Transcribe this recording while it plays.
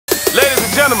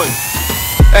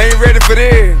Dynamite. Ain't ready for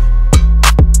this.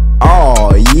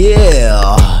 Oh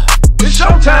yeah. It's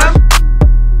showtime.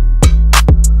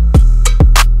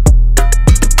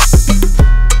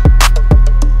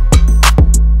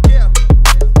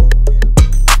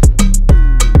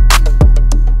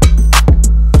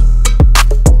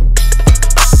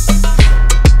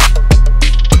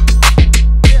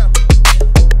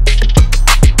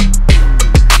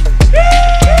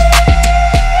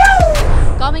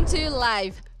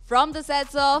 From the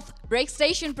sets of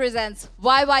BREAKSTATION presents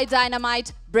Waiwai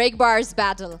Dynamite Breakbars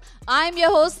battle. I'm your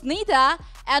host Neeta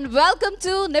and welcome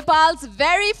to Nepal's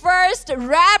very first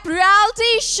rap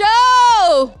reality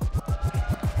show!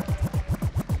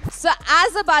 So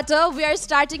as a battle, we are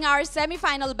starting our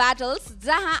semi-final battles.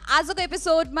 Jaha आजको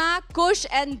एपिसोडमा Kush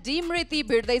and Dmriti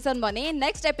भिड्दैछन् भने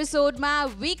next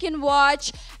episodeमा we can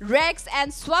watch Rex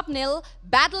and Swapnil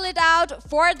battle it out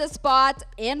for the spot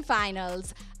in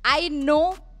finals. I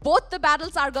know both the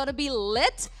battles are gonna be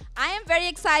lit. I am very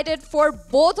excited for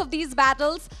both of these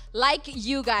battles like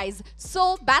you guys.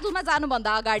 So battle ma janu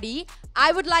bhanda agadi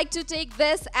I would like to take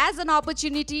this as an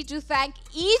opportunity to thank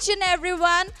each and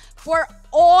everyone for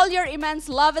all your immense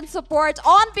love and support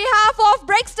on behalf of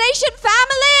BREAKSTATION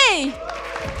family.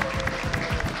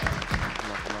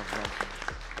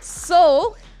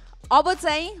 So aba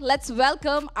chahi let's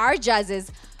welcome our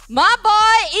judges. My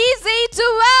boy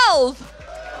Easy12.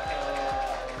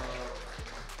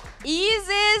 Ease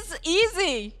is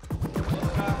easy.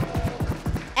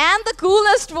 And the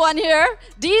coolest one here,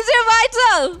 DJ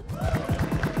Vital.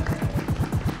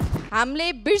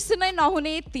 हामीले बिर्सिनै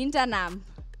नहुने तीनटा नाम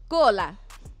को होला?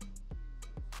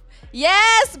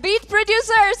 Yes, beat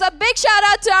producers. A big shout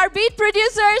out to our beat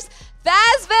producers,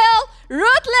 Thajville,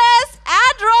 Ruthless,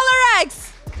 and Rollerex.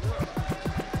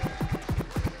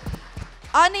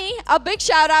 Ani, a big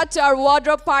shout out to our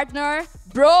wardrobe partner,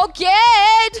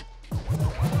 BROKED.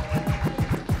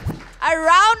 A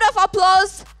round of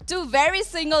applause to very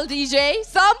single DJ,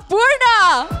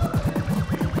 Sampurna.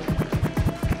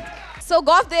 So,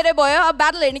 golf dere boyo, a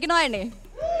battle हेर्ने कि नहेर्ने?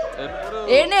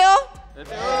 हेर्ने हो?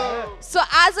 So,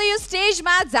 as a stage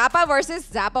ma Zappa versus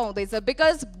Zappa हुँदैछ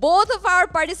because both of our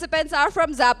participants are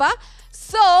from Zappa.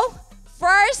 So,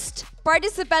 first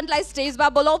participant like stage ma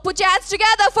बोलौँ, put your hands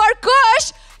together for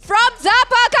Kush from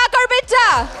Zappa Kakarbitta.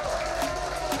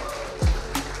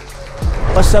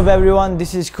 What's up everyone,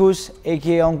 this is Kush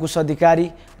aka Ankush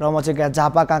Adhikari र म चाहिँ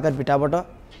झापा काँकरभिट्टाबाट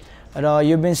र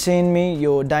you've been seeing me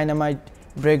यो Dynamite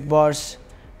Breakbars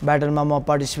ब्याटलमा म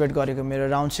participate गरेको मेरो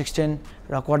round 16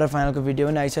 र quarter फाइनलको video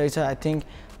पनि आइसकेको छ आई थिंक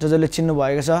जसले चिन्नु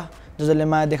भएको छ जसले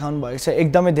माया देखाउनु भएको छ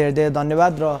एकदमै धेरै धेरै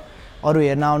धन्यवाद र अरु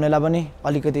हेर्न आउनेलाई पनि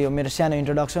अलिकति यो मेरो सानो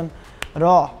इन्ट्रोडक्सन र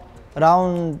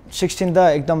राउन्ड 16 त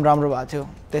एकदम राम्रो भएको थियो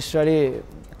त्यसरी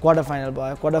क्वार्टर फाइनल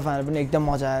भयो क्वार्टर फाइनल पनि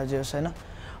एकदम मजा आयो जस हैन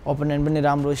ओपोनेन्ट पनि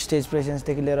राम्रो स्टेज प्रेजेन्स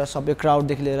देखि लिएर सबै क्राउड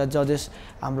देखि लिएर जजेस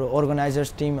हाम्रो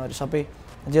अर्गनाइजर्स टिमहरु सबै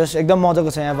जस एकदम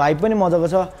मजाको छ यहाँ भाइब पनि मजाको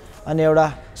छ अनि एउटा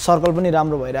सर्कल पनि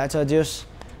राम्रो भइरहेछ जस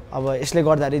अब यसले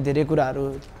गर्दाखेरि धेरै कुराहरु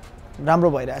राम्रो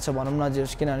भइरहेछ भनौं न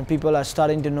जस किनभने पीपल आर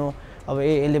स्टार्टिङ टु नो अब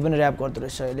यसले पनि र्याप गर्दै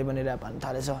रहेछ यसले पनि र्याप हान्न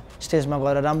थालेछ स्टेजमा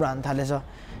गएर राम्रो हान्न थालेछ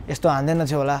यस्तो हान्दैन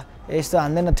थियो होला यस्तो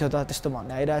हान्दैन थियो त त्यस्तो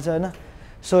भन्ने आइरहेछ हैन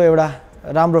सो एउटा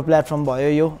राम्रो प्लेटफर्म भयो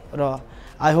यो र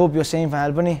आई होप यो सेमी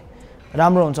फाइनल पनि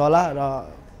राम्रो हुन्छ होला र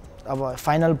अब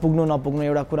फाइनल पुग्नु नपुग्नु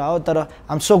एउटा कुरा हो तर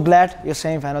आइ एम सो ग्ल्याड यो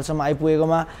सेमी फाइनलसम्म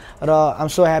आइपुगेकोमा र आइ एम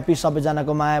सो ह्यापी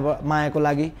सबैजनाको मायाको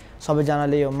लागि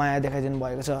सबैजनाले यो माया देखाइदिनु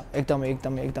भएको छ एकदमै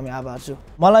एकदमै एकदमै आभार छु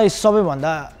मलाई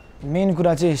सबैभन्दा मेन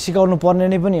कुरा चाहिँ सिकाउनु पर्ने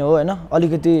नै पनि हो हैन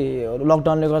अलिकति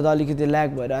लकडाउनले गर्दा अलिकति ल्याग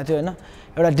भइरहेको थियो हैन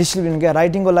एउटा डिसिप्लिन के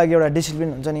राइटिङको लागि एउटा डिसिप्लिन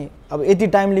हुन्छ नि अब यति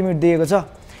टाइम लिमिट दिएको छ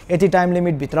यति टाइम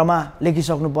लिमिट भित्रमा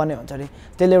लेखिसक्नु पर्ने हुन्छ नि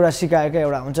त्यसले एउटा सिकाएको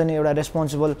एउटा हुन्छ नि एउटा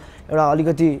रेस्पोन्सिबल एउटा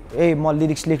अलिकति म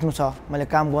लिरिक्स लेख्नु छ मैले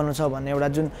काम गर्नु छ भन्ने एउटा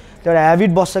जुन एउटा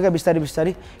ह्याबिट बस्छ के बिस्तारै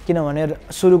बिस्तारै किनभने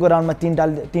सुरुको राउन्डमा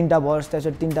तीनटा भर्स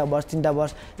त्यसपछि तीनटा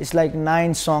भर्स इट्स लाइक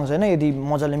 9 सङ्ग्स हैन यदि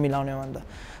मजाले मिलाउने हो भने त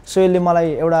सो यसले मलाई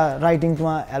एउटा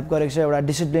राइटिङमा हेल्प गरेको छ एउटा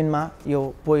डिसिप्लिनमा यो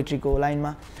पोएट्रीको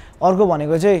लाइनमा अर्को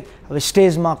भनेको चाहिँ अब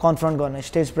स्टेजमा कन्फ्रन्ट गर्ने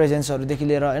स्टेज प्रेजेन्सहरु देखि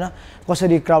लिएर हैन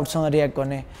कसरी क्राउडसँग रियाक्ट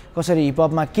गर्ने कसरी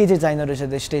हिपहपमा के चाहिँ चाहिन्छ रहेछ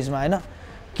त्यो स्टेजमा हैन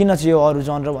किन चाहिँ यो अरु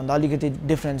जनर भन्दा अलिकति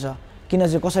डिफरेन्ट छ किन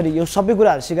चाहिँ कसरी यो सबै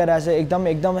कुराहरु सिकाइरहेछ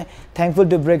एकदमै थ्याङ्कफुल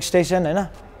टु ब्रेकस्टेसन हैन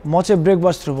म चाहिँ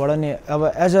ब्रेकबर्स थ्रुबाट नि अब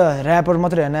एज अ र्यापर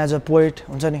मात्रै हैन एज अ पोएट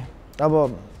हुन्छ नि अब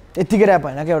यतिकै र्याप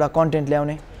हैन के एउटा कन्टेन्ट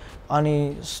ल्याउने अनि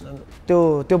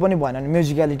त्यो पनि भएन भने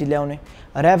म्युजिकलिटी ल्याउने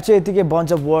ऱ्याप चाहिँ यतिकै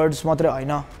बन्च अफ वर्ड्स मात्रै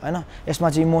होइन हैन यसमा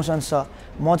चाहिँ इमोसन्स छ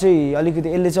म चाहिँ अलिकति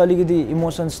यसले चाहिँ अलिकति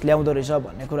इमोसन्स ल्याउँदो रहेछ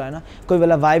भन्ने कुरा हैन कोही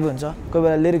बेला भाइब हुन्छ कोही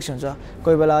बेला लिरिक्स हुन्छ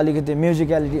कोही बेला अलिकति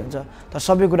म्युजिकलिटी हुन्छ तर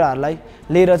सबै कुराहरूलाई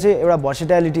लिएर चाहिँ एउटा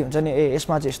भर्सिटालिटी हुन्छ नि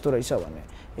यसमा चाहिँ यस्तो रहेछ भन्ने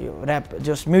यो ऱ्याप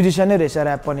जस म्युजिसियन नै रहेछ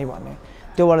ऱ्याप पनि भन्ने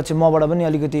त्योबाट चाहिँ मबाट पनि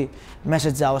अलिकति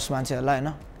मेसेज जाओस् मान्छेहरूलाई हैन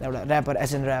एउटा ऱ्यापर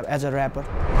एज अ ऱ्यापर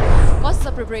कस्तो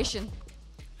प्रिपरेसन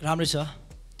राम्रै छ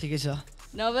ठिकै छ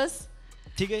नर्भस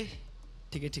ठिकै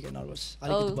नर्भस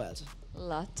अलिकति भइहाल्छ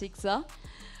ल ठीक छ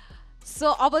सो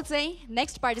अब चाहिँ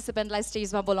नेक्स्ट पार्टिसिपेन्टलाई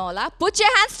स्टेजमा बोलाउँ होला put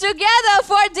your hands together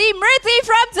for Dmriti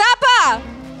from Jhapa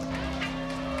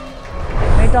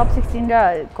मेरो टप 16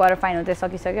 र क्वार्टर फाइनल चाहिँ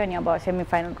सकिसक्यो अनि अब सेमी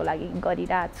फाइनलको लागि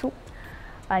गरिरहेको छु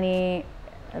अनि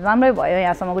राम्रै भयो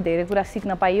यहाँसम्मको धेरै कुरा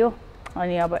सिक्न पाइयो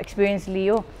अनि अब एक्सपिरियन्स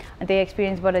लियो अनि त्यही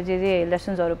एक्सपिरियन्सबाट जे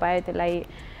लेसन्सहरू पायो त्यसलाई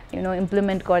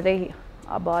इम्प्लिमेन्ट गर्दै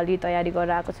अब अलि तयारी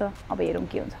गरेर आएको छ अब हेरौँ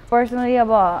के हुन्छ पर्सनली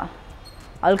अब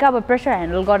हल्का अब प्रेसर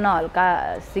ह्यान्डल गर्न हल्का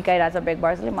सिकाइरहेछ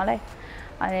ब्रेकबार्सले मलाई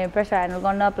अनि प्रेसर ह्यान्डल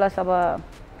गर्न प्लस अब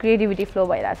क्रिएटिभिटी फ्लो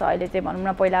भइरहेछ अहिले चाहिँ भनौँ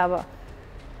न पहिला अब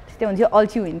त्यस्तै हुन्थ्यो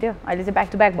अल्छी हुन्थ्यो अहिले चाहिँ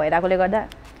ब्याक टु ब्याक भइरहेकोले गर्दा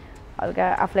हल्का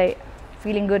आफूलाई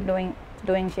फिलिङ गुड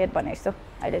डुइङ सेट भने जस्तो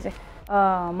अहिले चाहिँ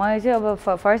मैले चाहिँ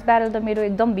अब फर्स्ट ब्याटल त मेरो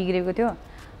एकदम बिग्रेको थियो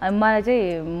अनि मलाई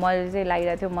चाहिँ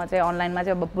लागिरहेको थियो म चाहिँ अनलाइनमा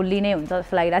चाहिँ अब बुल्ली नै हुन्छ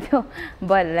जस्तो लागिरहेको थियो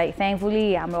बट लाइक थ्याङ्कफुली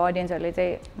हाम्रो अडियन्सहरूले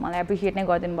चाहिँ मलाई एप्रिसिएट नै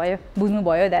गरिदिनु भयो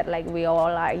बुझ्नुभयो that like we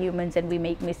all are humans and we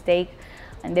make mistake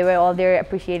and they were all there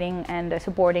appreciating and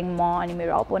supporting म अनि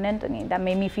मेरो अपोनेन्ट अनि that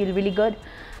made me feel really good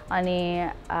अनि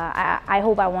I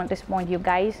hope I want to disappoint you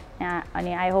guys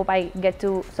अनि I hope I get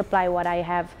to supply what I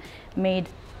have made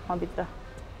मभित्र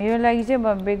मेरो लागि चाहिँ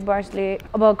अब ब्रेकबार्सले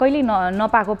अब कहिले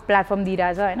नपाएको प्लेटफर्म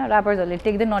दिइरहेछ होइन ऱ्यापर्सहरूले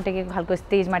टेक्दै नटेकेको खालको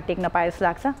स्टेजमा टेक्न पाए जस्तो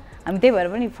लाग्छ हामी त्यही भएर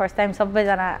पनि फर्स्ट टाइम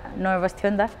सबैजना नर्भस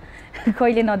थियो नि त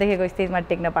कहिले नदेखेको स्टेजमा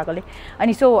टेक्न पाएकोले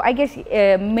अनि so I guess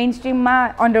main स्ट्रिममा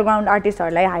underground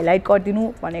आर्टिस्टहरूलाई highlight गरिदिनु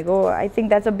भनेको I think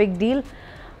that's a big deal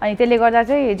अनि त्यसले गर्दा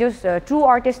चाहिँ जस ट्रु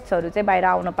आर्टिस्टहरू चाहिँ बाहिर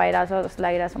आउन पाइरहेछ जस्तो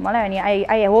लागिरहेछ मलाई अनि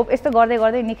आई होप यस्तो गर्दै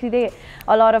गर्दै निक्लिँदै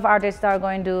a lot of artist are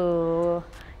going to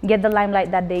get the limelight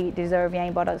that they deserve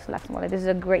यहीँबाट जस्तो लाग्छ मलाई this is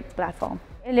a great platform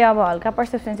यसले अब हल्का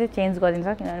पर्सेप्सन चाहिँ चेन्ज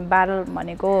गरिदिन्छ किनभने ब्याटल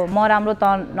भनेको म राम्रो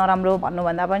त नराम्रो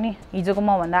भन्नुभन्दा पनि हिजोको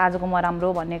म भन्दा आजको म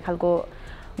राम्रो भन्ने खालको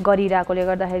गरिरहेकोले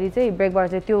गर्दाखेरि चाहिँ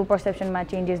ब्रेकबार्स चाहिँ त्यो पर्सेप्सनमा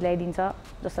चेन्जेस ल्याइदिन्छ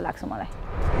जस्तो लाग्छ मलाई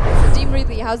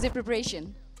Dmriti, how's your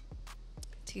preparation?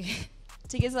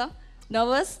 ठिकै छ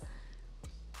नर्भस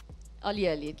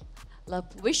अलि ल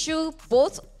wish you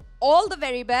both all the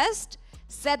very best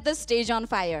set the stage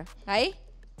on fire right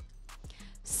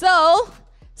So,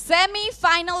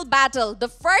 semi-final battle. The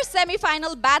first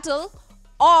semi-final battle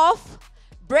of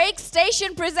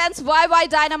BREAKSTATION presents Waiwai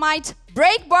Dynamite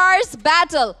Breakbars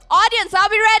battle. Audience, are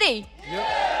we ready?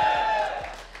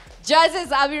 Yeah.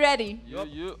 Judges, are we ready?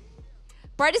 Yeah.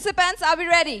 Participants, are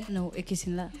we ready? No,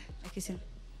 ekisin la. Ekisin.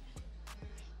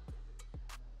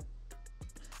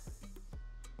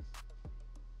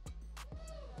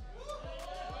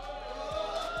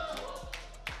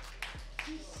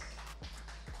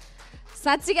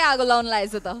 साँच्चीकै आगो लाउन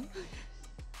लागेछ त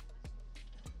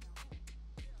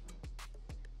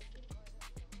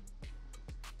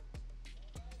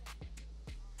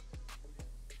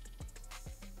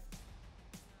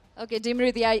Okay,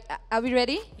 Dmriti, are we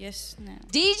ready? Yes. No.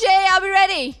 DJ, are we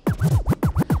ready?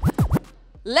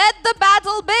 Let the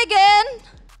battle begin.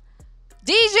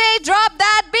 DJ, drop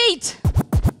that beat.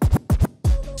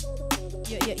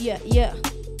 Yeah.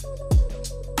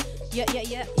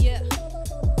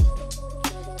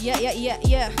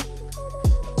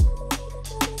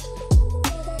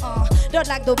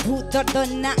 डरलाग्दो भूत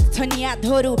दर्दनाक छन्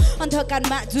यादहरू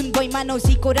अन्धकारमा जुन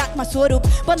वैमानौसीको रातमा स्वरूप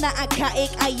बन्दा आँखा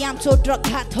एक आयाम चोट र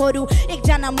घातहरू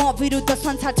एकजना म विरुद्ध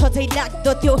संसार छ झै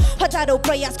लाग्दो थियो हजारौं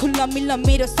प्रयास खुल्न मिल्न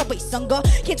मेरो सबैसँग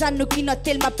के जान्नु किन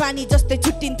तेलमा पानी जस्तै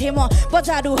छुट्टिन्थे म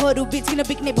बजारहरू बीच किन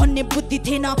बिक्ने भन्ने बुद्धि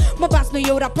थिएन म बाँच्नु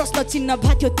एउटा प्रश्न चिन्ह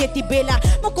भएको थियो त्यति बेला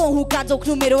म को हुँ का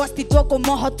जोख्नु मेरो अस्तित्वको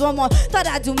महत्व म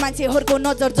तराजु मान्छेहरूको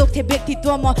नजर जोख्थे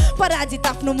व्यक्तित्व म पराजित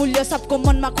आफ्नो मूल्य सबको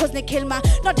मनमा खोज्ने खेलमा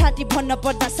नठाटी भन्न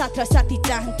पर्दा साथ र साथी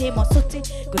चाहन्थे म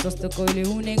सोचेको जस्तो कहिले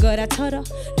हुने गरा छ र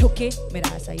ठोके मेरो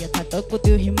आशा यथार्थको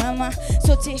त्यो हिमामा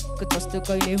सोचेको जस्तो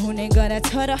कहिले हुने गरा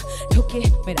छ र ठोके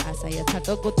मेरो आशा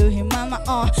यथार्थको त्यो हिमामा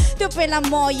त्यो बेला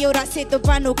म एउटा सेतो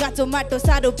पानो काँचो माटो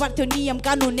साह्रो पार्थ्यो नियम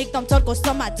कानुन एकदम चर्को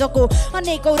समाजको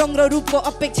अनेकौं रङ र रूपको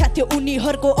अपेक्षा थियो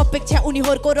उनीहरूको अपेक्षा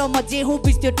उनीहरूको र म जे हुँ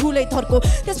बिच त्यो ठुलै थरको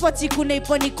त्यसपछि कुनै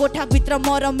पनि कोठाभित्र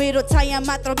म र मेरो छाया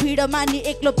मात्र भिड मानी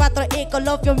एक्लो पात्र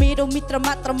एकलव्य मेरो मित्र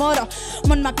मात्र म र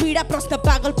मनमा पीडा प्रश्न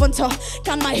पागलपन छ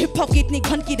कानमा हिपहप गीत नि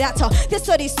खन्किरहेछ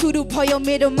त्यसरी सुरु भयो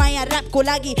मेरो माया ऱ्यापको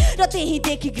लागि र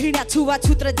त्यहीदेखि घृणा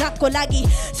छुवाछुत र जातको लागि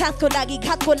साथको लागि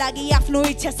घातको लागि आफ्नो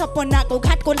इच्छा सपनाको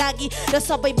घाटको लागि र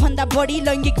सबैभन्दा बढी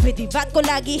लैङ्गिक भेदभावको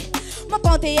लागि म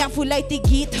पाउँथे आफूलाई ती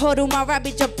गीतहरूमा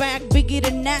राबिच ब्याक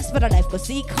बिगिर नाचबाट लाइफको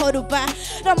सिखहरू पा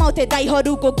रमाउँथे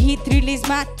दाइहरूको गीत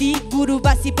रिलिजमा ती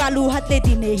गुरुबासी पालु हातले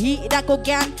दिने हिराको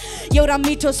ज्ञान एउटा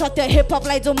मिठो सत्य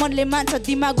हिपहपलाई जो मनले मान्छ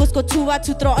दिमाग उसको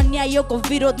छुवाछुत र अन्यायको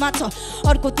विरोधमा छ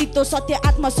अर्को तितो सत्य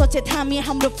आत्मसचेत हामी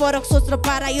हाम्रो फरक सोच र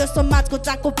पारा यो समाजको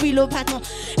चाको पिलो भएको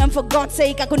छ and for God's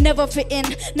sake I could never fit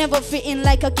in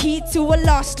like a key to a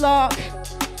lost log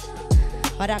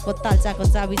haraako talchako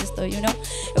chabi jasto you know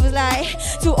it was like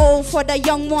too old for the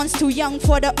young ones too young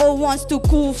for the old ones too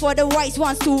cool for the wise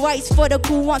ones too wise for the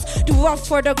cool ones too rough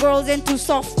for the girls and too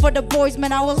soft for the boys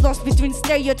man I was lost between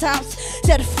stereotypes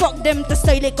said fuck them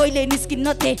त्यसैले कहिले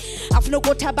निस्किन थे आफ्नो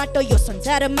कोठाबाट यो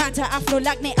संसारमा छ आफ्नो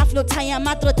लाग्ने आफ्नो छाया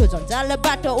मात्र त्यो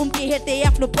जन्जालबाट उम्के हेर्दै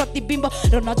आफ्नो प्रतिबिम्ब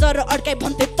र नजर अड्काइ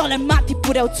भन्थे तँलाई माथि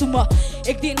पुर्याउँछु म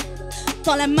एक दिन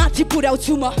तँलाई माथि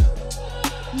पुर्याउँछु म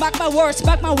Mark my words,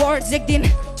 एक दिन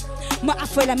म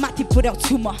आफैलाई माथि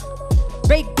पुर्याउँछु म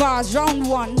Break bars, round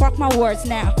 1, mark my words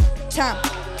now Time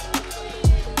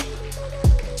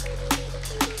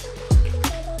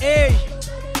Hey,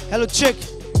 hello check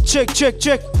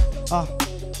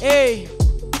Hey,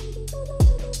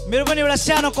 मेरो पनि एउटा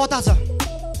सानो कथा छ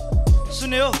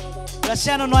सुन्ने हो एउटा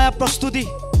सानो नयाँ प्रस्तुति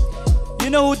You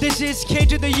know who this is? K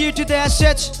to the U to the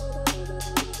Asst.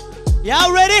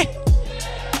 Y'all ready?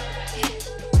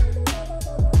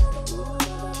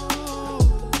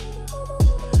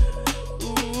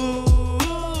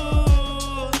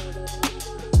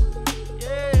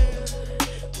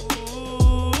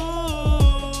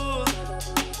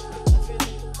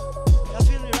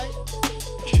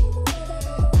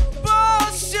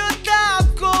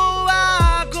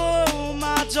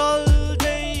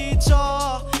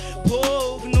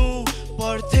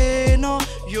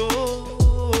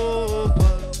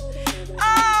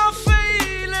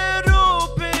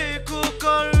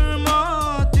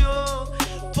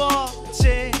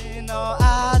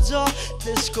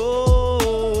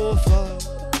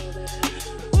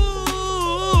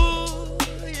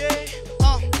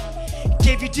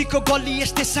 को गल्ली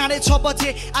यस्तै 6:30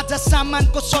 बजे आज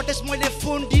सामानको सर्टेज मैले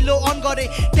फोन ढिलो अन गरे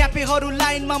ट्यापेहरू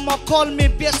लाइनमा म कलमे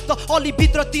व्यस्त अलि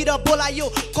भित्रतिर बोलायो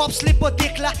कप्सले पो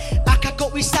देख्ला आँखाको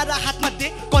इशारा हातमा दे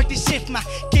कल्टी सेफमा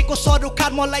केको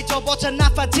सरोकार मलाई जब छ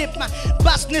नाफा जेबमा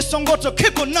बास्ने सङ्घर्ष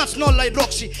खेको नाच्नलाई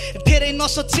रक्सी धेरै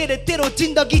नसोचेर तेरो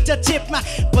जिन्दगी छ चेपमा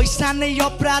पैसा नै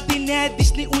अपराधी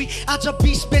न्यायाधीश नि उही आज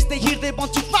 20 बेच्दै हिँड्दै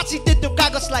बन्छु फाँसी दे त्यो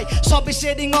कागजलाई सबै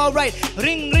सेटिङ अलराइट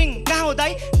रिङ रिङ कहाँ हो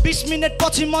दाइ 20 मिनेट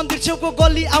पछि मन्दिर छेउको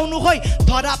गल्ली आउनु है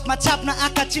धरापमा छाप्न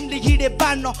आँखा चिम्ली हिँडे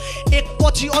बाड्न एक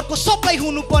पछि अर्को सबै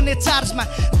हुनुपर्ने चार्जमा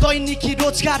दैनिकी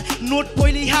रोजगार नोट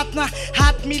पहिली हातमा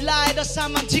हात मिलाएर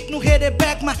सामान झिक्नु हेरे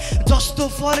ब्यागमा जस्तो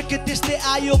फर्के त्यस्तै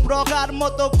आयो प्रकार म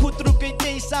त खुत्रुकै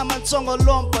त्यही सामानसँग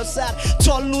लम्पसार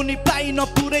चल्नु नि पाइन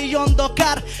पुरै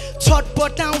अन्धकार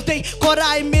छटपटाउँदै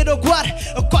कराए मेरो घुवार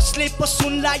कसले पो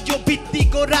सुन्ला यो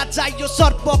भित्तीको राजा यो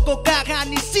सर्पको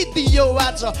कहानी सिद्धियो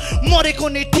आज मरेको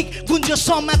नै ठिक गुन्जो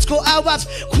समाजको आवाज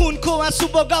खुनको आँसु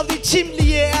बगाउँदै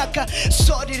छिम्लिए आँखा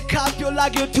शरीर खाप्यो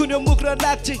लाग्यो थुन्यो मुख र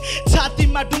लाग्छ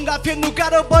छातीमा ढुङ्गा फेर्नु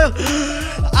गाह्रो भयो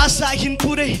आशाहीन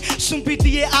पुरै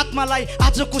सुम्पिदिए आत्मालाई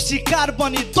आजको शिकार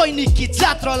बनी दैनिकी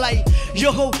जात्रालाई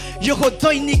यो हो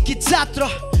दैनिकी जात्रा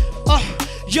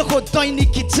यो हो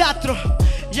दैनिकी जात्रा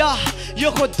यो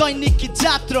हो दैनिकी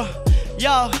जात्रा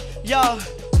yo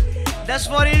that's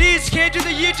what it is K to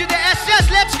the U to the SS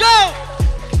let's go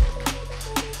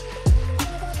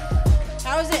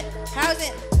how's it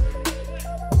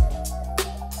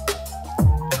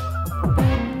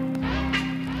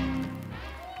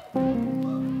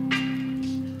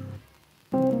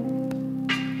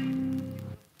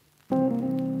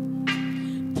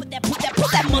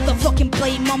Put that motherfucking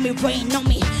blame on me, rain on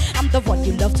me. I'm the one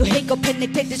you love to hate, go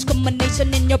penetrate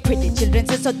discrimination in your pretty children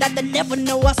so that they never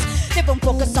know us. They won't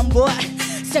focus on what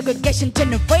segregation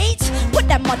generates. Put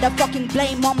that motherfucking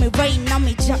blame on me, rain on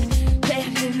me.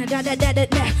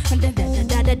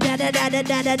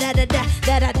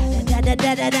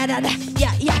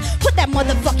 Yeah, put that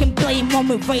motherfucking blame on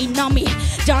me, rain on me.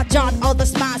 Jot all the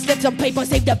smiles, slips on paper,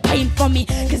 save the pain for me.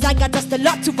 Cause I got just a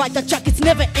lot to write, the track it's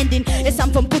never ending. Yes,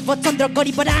 I'm from Putva Chandra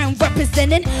Gori, but I ain't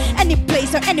representing any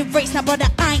place or any race, now brother,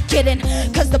 I ain't kidding.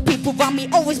 Cause the people around me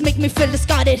always make me feel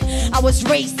discarded. I was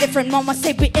raised different, mama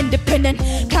say be independent.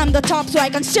 Climb the top so I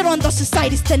can shit on the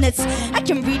society's tenets. I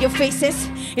can read your faces,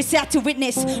 It's sad to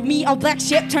witness me, all black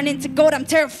ship, turn into gold, I'm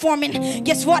terraforming.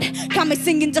 Guess what? Got me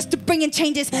singing just to bring in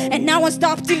changes. And now I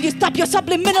stop till you stop your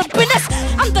subliminal business.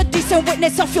 I'm the decent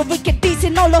witness of your wicked deeds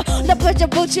and all of the pleasure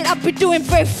bullshit I've been doing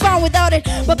very far without it.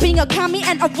 But being a commie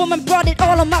and a woman brought it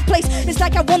all on my place. It's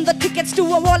like I won the tickets to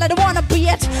a wall I don't wanna be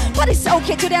at. But it's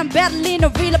okay, today I'm battling a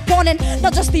real opponent.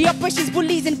 Not just the oppressions,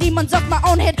 bullies and demons of my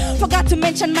own head. Forgot to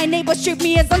mention my neighbors treat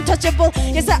me as untouchable.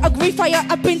 Yes, I agree, fire,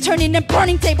 I've been turning and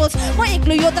burning tables. My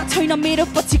एक्लो यो त छैन मेरो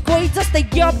पछि कोही जस्तै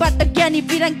यबाट ज्ञानी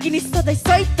बिराङ्किनी सधैँ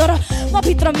सही तर म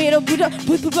भित्र मेरो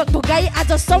भूतपूर्वक भोगाई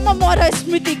आजसम्म म र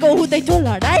स्मृतिको हुँदै थियो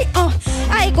लडाई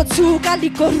आएको छु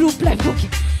कालीको रूपलाई बोकी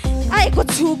आएको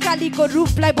छु कालीको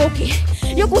रूपलाई बोकी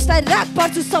यो कुसलाई राग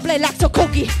पार्छु सबलाई लाग्छ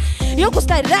खोकी यो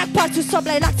कुसलाई राग पार्छु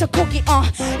सबलाई लाग्छ खोकी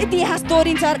इतिहास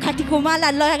दोहोरिन्छ खाटीको माला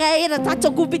लगाएर चाचो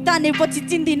गुबी ताने पछि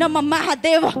चिन्दिन म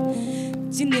महादेव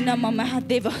चिन्दिन म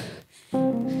महादेव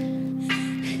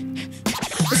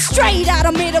Straight out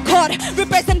of मेरो घर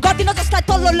represent गर्दिन जसलाई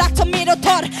तल्लो लाग्छ मेरो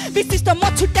थर विशिष्ट म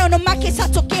छुट्याउनमा के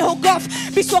साँचो के हो गफ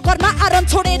विश्वकर्मा आरन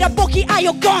छोडेर बोकी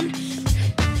आयो गन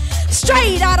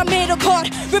Straight out of मेरो घर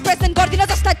represent गर्दिन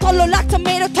जसलाई तल्लो लाग्छ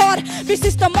मेरो थर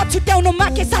विशिष्ट म छुट्याउनमा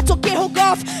के साँचो के हो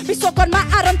गफ विश्वकर्मा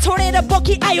आरन छोडेर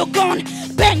बोकी आयो gun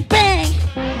Bang bang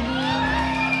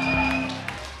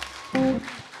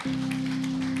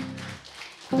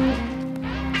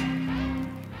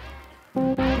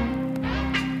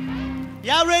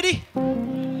Y'all ready?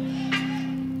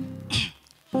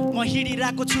 म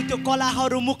हिँडिरहेको छु त्यो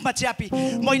कलाहरू मुखमा च्यापी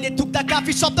मैले थुक्दा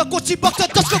काफी शब्द कोची बक्छ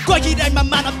जसको गहिराइमा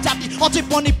मानव जाति अझै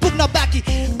पनि पुग्न बाँकी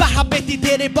बाहा बेती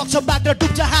धेरै बक्छ बाटो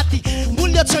डुब्छ हात्ती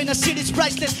मूल्य छैन सिरिज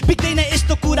प्राइसलेस बिग्दैन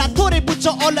यस्तो कुरा थोरै बुझ्छ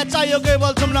अल्ला चाहियो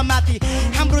केवल जुम्ला माथि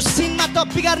हाम्रो सिनमा त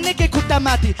बिगार्ने के खुट्टा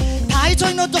माथि थाहै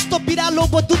छैन जस्तो बिरालो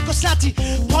बदुतको साथी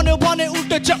भन्यो भने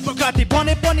उल्टो चप्पो काटी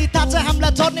भने पनि थाहा छ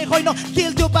हामीलाई झर्ने होइन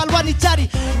तेल त्यो बालवानी चारी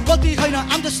गल्ती होइन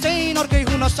आम जस्ट सेन अर्कै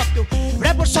हुन सक्थ्यो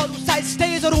ऱ्यापर्सहरू साइड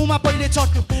स्टेजहरूमा पहिले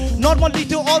चढ्थ्यो नर्मली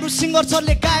त्यो अरू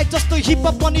सिङ्गर्सहरूले गाए जस्तो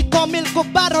हिपहप पनि तमिलको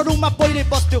बारहरूमा पहिले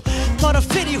बस्थ्यो तर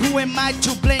फेरि who am I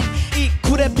to blame it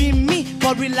could have been me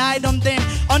but relied on them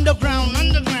underground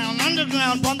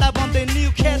भन्दा भन्दै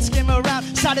new cats came around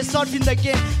started surfing the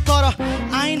game तर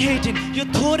I ain't hating यो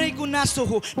थोरै गुनासो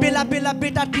हो बेला बेला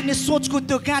बेटा दिने सोचको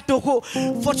त्यो गाँटो हो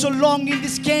for so long in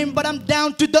this game but I'm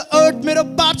down to the earth मेरो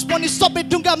parts पनि सबै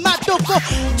ढुङ्गा माटोको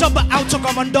जब आउँछ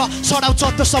कमण्ड सडाउँछ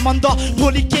त्यो सम्बन्ध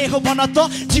भोलि के हो भन त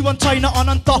जीवन छैन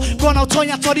अनन्त बनाउँछ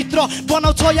यहाँ चरित्र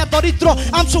बनाउँछ यहाँ दरिद्र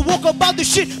I'm so woke about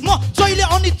this shit म जहिले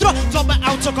अनिद्र जब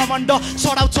आउँछ कमण्ड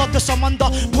सडाउँछ त्यो सम्बन्ध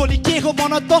भोलि के हो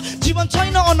भन त जीवन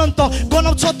छैन अनन्त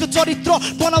बनाउँछ त्यो चरित्र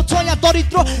बनाउँछ यहाँ दरिद्र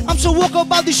I'm so woke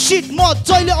about this shit म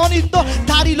जहिले अनिद्र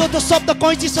धारिलो त शब्द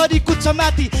कैँची सरी कुद्छ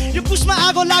माथि यो कुसमा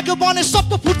आगो लाग्यो भने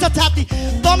सबको फुट्छ छाती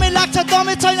दमै लाग्छ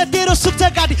दमै छैन तेरो सुक्छ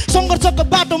गाडी सङ्घर्षको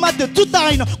बाटोमा त्यो जुत्ता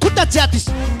होइन खुट्टा च्यातिस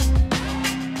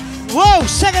Whoa,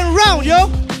 second round, yo.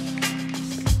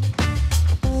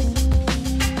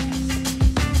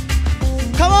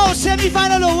 Come on,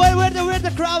 semi-final. Where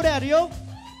the crowd at, yo?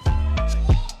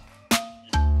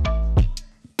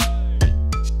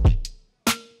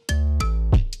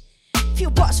 Few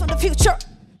bars from the future.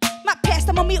 My past,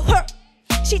 I'ma mute her.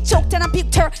 She choked and I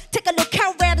puked her. Take a look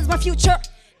how red is my future.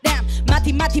 Damn,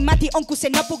 माथि अंकुशे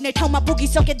नपुग्ने ठाउँमा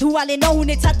पुगिसके धुवाले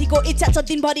नहुने छातीको इच्छा छ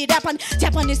दिनभरि ऱ्यापन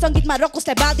च्यापने संगीतमा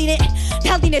रकुसलाई बाल्दिने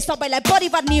ढाल्दिने सबैलाई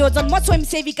परिवार नियोजन म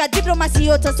स्वयंसेविका जिब्रोमा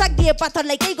सियो छ साग्दिए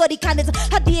पाथरलाई केही गरी खाने छ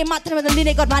हात मात्रमा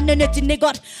लिने गर मान्ने नचिन्ने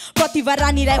गर प्रतिभा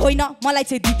रानीलाई होइन मलाई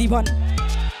चाहिँ दिदी भन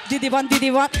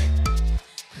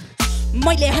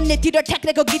मैले हान्नेतिर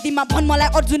ठ्याक्रेको गीतमा भन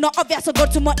मलाई अर्जुन अभ्यास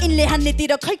गर्छु म इनले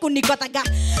हान्नेतिर खै कुन्नी कताका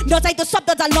नचाहिँदो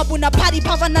शब्द जाल नपुन भारी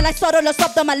भावनालाई सरल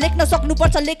शब्दमा लेख्न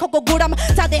सक्नुपर्छ लेखकको गोडामा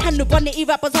साधै हान्नु पर्ने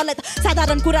इवा पछलाई त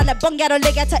साधारण कुरालाई बङ्ग्याएर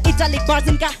लेख्या छ इटालिक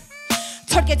भर्जनका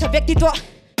छड्केछ व्यक्तित्व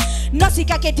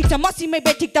नसिका के ठिक छ मसीमै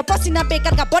बेठिक त पसिना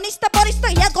बेकारका बनिष्ठ परिष्ठ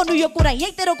याद गर्नु यो कुरा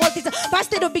यही तेरो गल्ती छ पास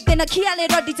तेरो बिग्दैन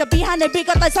खियाले रडी छ बिहानै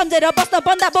विगतलाई सम्झेर बस्न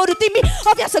भन्दा बरु तिमी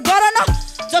अभ्यास गर न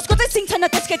जसको चाहिँ सिङ छैन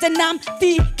त्यसकै चाहिँ नाम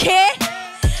तिखे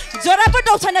जरा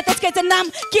पनि छैन त्यसकै चाहिँ नाम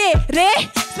के रे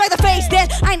Smack the face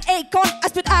dead, I ain't 8 con I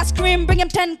spit ice cream, bring him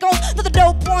 10 cones Not the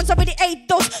dope ones, I already ate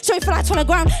those Show you flights on the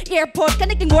ground, airport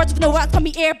Connecting words with no words, call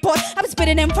me airport I've been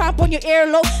spitting them fire on your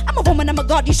earlobe I'm a woman, I'm a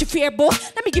god, you should fear both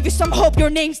Let me give you some hope, your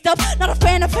name's Dub Not a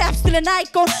fan of rap, still an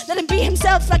icon Let him be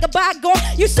himself like a bygone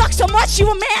You suck so much, you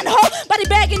a man ho Body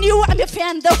bagging you, I'm your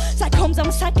fan though Cyclones, I'm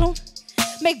a cyclone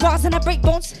Make bars and I break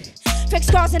bones Fake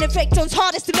scars and fake tones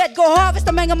Hardest to let go, harvest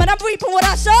the manga man I'm reaping what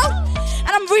I sow And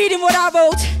I'm reading what I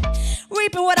wrote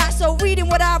Reaping what I sow, reading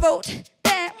what I wrote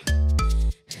Damn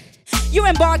You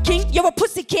ain't barking, you're a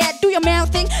pussycat. Do your man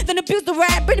thing, then abuse the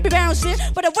rat. Bring the bouncing,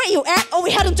 but the way you act, oh,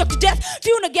 we had him choked to death.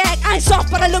 Feeling a gag, I ain't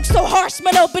soft, but I look so harsh.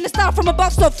 Mellow, been a star from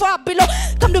above, so far below.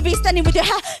 Come to be standing with your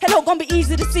hat. Hello, gonna be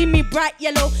easy to see me bright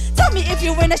yellow. Tell me if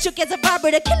you win, I shook as a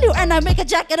vibrator. Kill you and I make a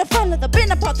jacket of fun of the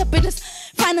bin about the business.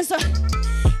 Financer,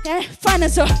 yeah,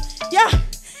 financer, yeah.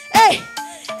 Hey,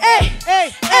 hey, hey,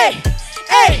 hey,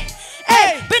 hey,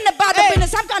 hey. Been about the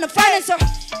business, I'm gonna financer.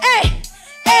 Hey,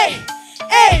 hey,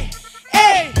 hey,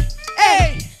 hey,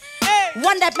 hey.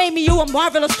 One that made me you a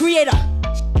marvelous creator.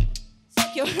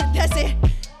 Thank you, that's it.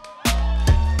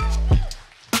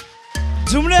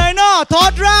 Jumle haina,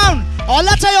 third round.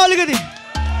 Holla chahiyo alikati.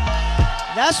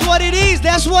 That's what it is.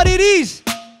 That's what it is.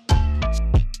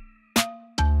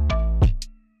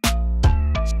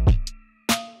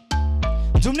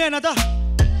 Jumle haina ta.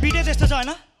 Beat त्यस्तो छ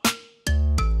हैन?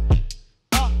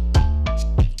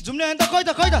 Jumle haina ta khoi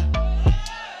ta.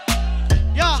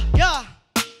 Yeah.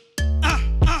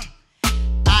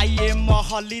 आइए म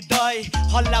हलिदै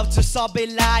हल्लाउँछु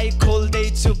सबैलाई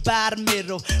खोल्दैछु बार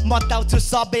मेरो मताउँछु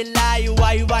सबैलाई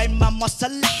why वाइमा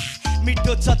मसला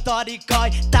मिठो छ तरिकै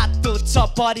तातो छ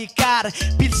परिकार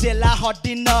पिल्सेला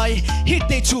हड्डिनै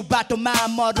हिँड्दैछु बाटोमा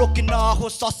म रोकिन हो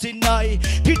ससी नै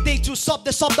फिर्दैछु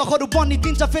शब्दहरू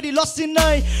बनिदिन्छ फेरि लस्सी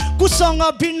नै कुसँग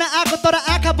भिड्न आएको तर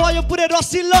आँखा भयो पुरै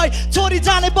रसिलै छोरी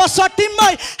जाने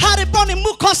बसटीमै हारे पनि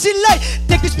मुख खसिलै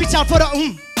टेक दिस पिक्चर फर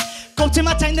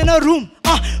कोचेमा चाहिँदैन room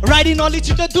riding all it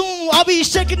to the doom I'll be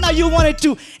shaking now you want it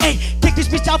to hey take this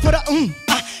bitch out for the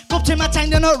कोचेमा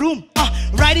चाहिँदैन room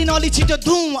riding all it to the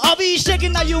doom I'll be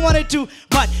shaking now you want it to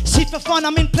but shit for fun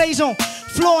I'm in play zone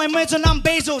flow imagine I'm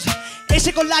Bezos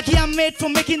यसैको लागि I'm made for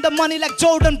making the money like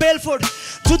Jordan Belfort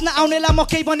जुत्न आउनेलाई म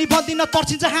केही पनि भन्दिन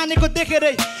तर्सिन्छ हानेको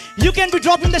देखेरै You can be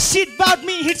dropping the shit about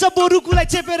me hits a बोरुकुलाई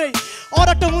चेपेरै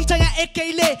अरटो हुन्छ यहाँ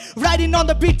एकैले riding on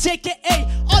the beat JKA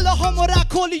all a homora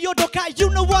खोलियो ढोका you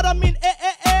know what I mean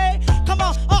come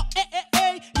on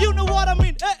you know what I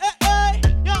mean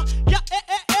yeah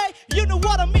you know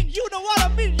what I mean you know what I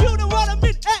mean you know what I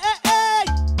mean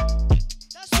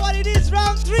that's what it is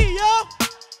round 3 yo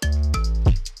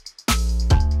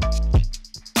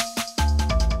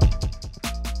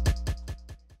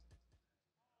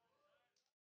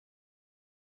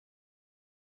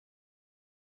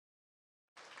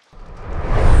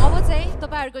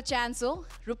तपाईहरुको chance हो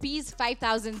rupees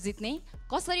 5000 जित्ने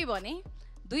कसरी भने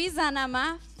दुई जनामा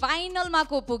फाइनलमा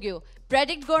को पुग्यो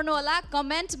predict गर्नु होला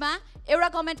कमेन्टमा एउटा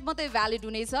कमेन्ट मात्रै भ्यालिड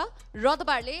हुनेछ र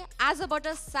तपाईहरुले आजबाट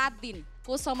 7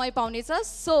 दिनको समय पाउनेछ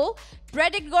सो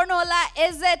प्रेडिक्ट गर्नु होला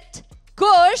is it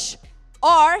Kush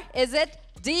or is it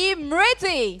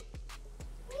Dmriti